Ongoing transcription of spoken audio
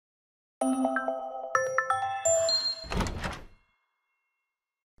You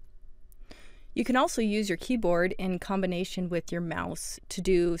can also use your keyboard in combination with your mouse to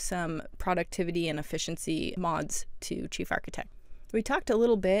do some productivity and efficiency mods to Chief Architect. We talked a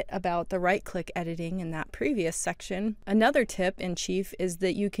little bit about the right-click editing in that previous section. Another tip in Chief is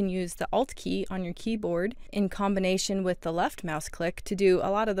that you can use the Alt key on your keyboard in combination with the left mouse click to do a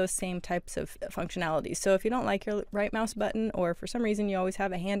lot of those same types of functionalities. So if you don't like your right mouse button, or for some reason you always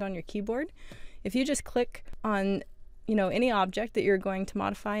have a hand on your keyboard, if you just click on any object that you're going to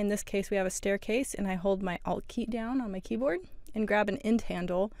modify, in this case we have a staircase, and I hold my Alt key down on my keyboard and grab an end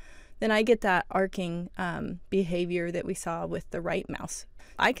handle, then I get that arcing behavior that we saw with the right mouse.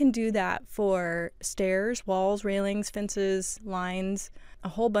 I can do that for stairs, walls, railings, fences, lines, a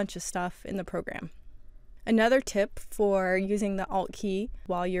whole bunch of stuff in the program. Another tip for using the Alt key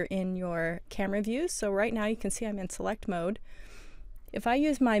while you're in your camera view, so right now you can see I'm in select mode. If I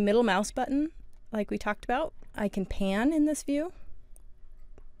use my middle mouse button, like we talked about, I can pan in this view.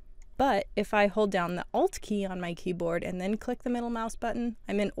 But if I hold down the Alt key on my keyboard and then click the middle mouse button,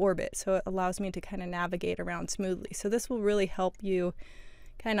 I'm in orbit, so it allows me to kind of navigate around smoothly. So this will really help you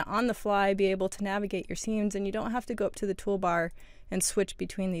kind of on the fly be able to navigate your scenes, and you don't have to go up to the toolbar and switch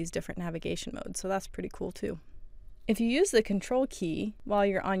between these different navigation modes. So that's pretty cool too. If you use the Control key while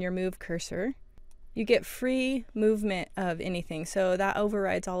you're on your move cursor, you get free movement of anything. So that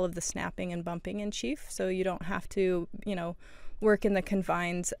overrides all of the snapping and bumping in Chief, so you don't have to, work in the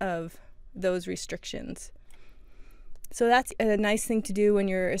confines of those restrictions. So that's a nice thing to do when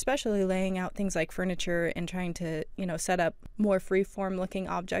you're especially laying out things like furniture and trying to, set up more free-form looking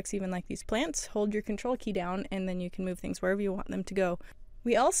objects, even like these plants. Hold your Control key down and then you can move things wherever you want them to go.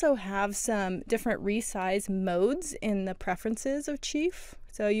 We also have some different resize modes in the preferences of Chief.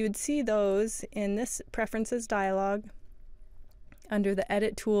 So you would see those in this preferences dialog under the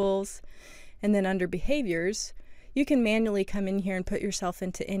edit tools, and then under behaviors. You can manually come in here and put yourself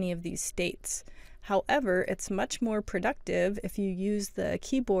into any of these states. However, it's much more productive if you use the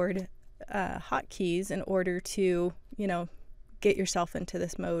keyboard hotkeys in order to, get yourself into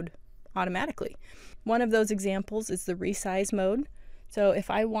this mode automatically. One of those examples is the resize mode. So if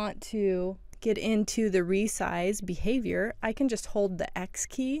I want to get into the resize behavior, I can just hold the X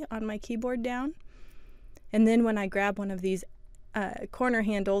key on my keyboard down, and then when I grab one of these corner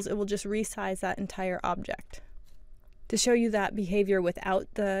handles, it will just resize that entire object. To show you that behavior without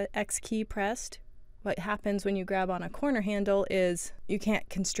the X key pressed, what happens when you grab on a corner handle is you can't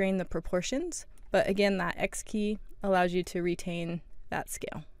constrain the proportions, but again, that X key allows you to retain that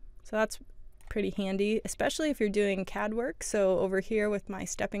scale. So that's pretty handy, especially if you're doing CAD work. So over here with my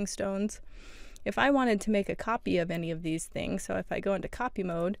stepping stones, if I wanted to make a copy of any of these things, so if I go into copy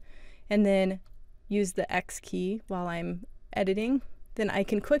mode and then use the X key while I'm editing, then I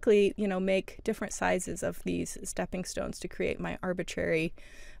can quickly, make different sizes of these stepping stones to create my arbitrary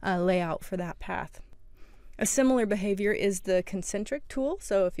layout for that path. A similar behavior is the concentric tool.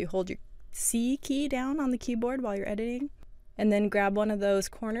 So if you hold your C key down on the keyboard while you're editing and then grab one of those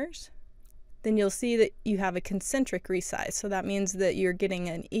corners, then you'll see that you have a concentric resize. So that means that you're getting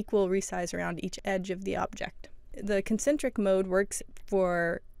an equal resize around each edge of the object. The concentric mode works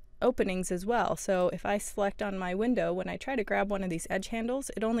for openings as well. So if I select on my window, when I try to grab one of these edge handles,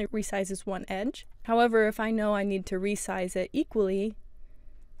 it only resizes one edge. However, if I know I need to resize it equally,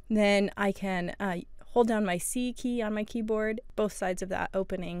 then I can hold down my C key on my keyboard. Both sides of that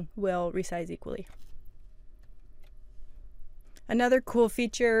opening will resize equally. Another cool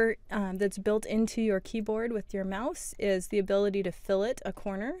feature that's built into your keyboard with your mouse is the ability to fillet a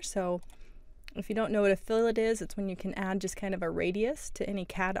corner. So if you don't know what a fillet is, it's when you can add just kind of a radius to any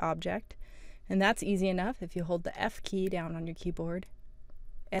CAD object. And that's easy enough if you hold the F key down on your keyboard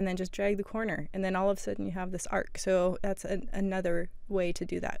and then just drag the corner, and then all of a sudden you have this arc. So that's another way to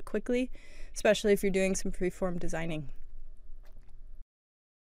do that quickly, especially if you're doing some freeform designing.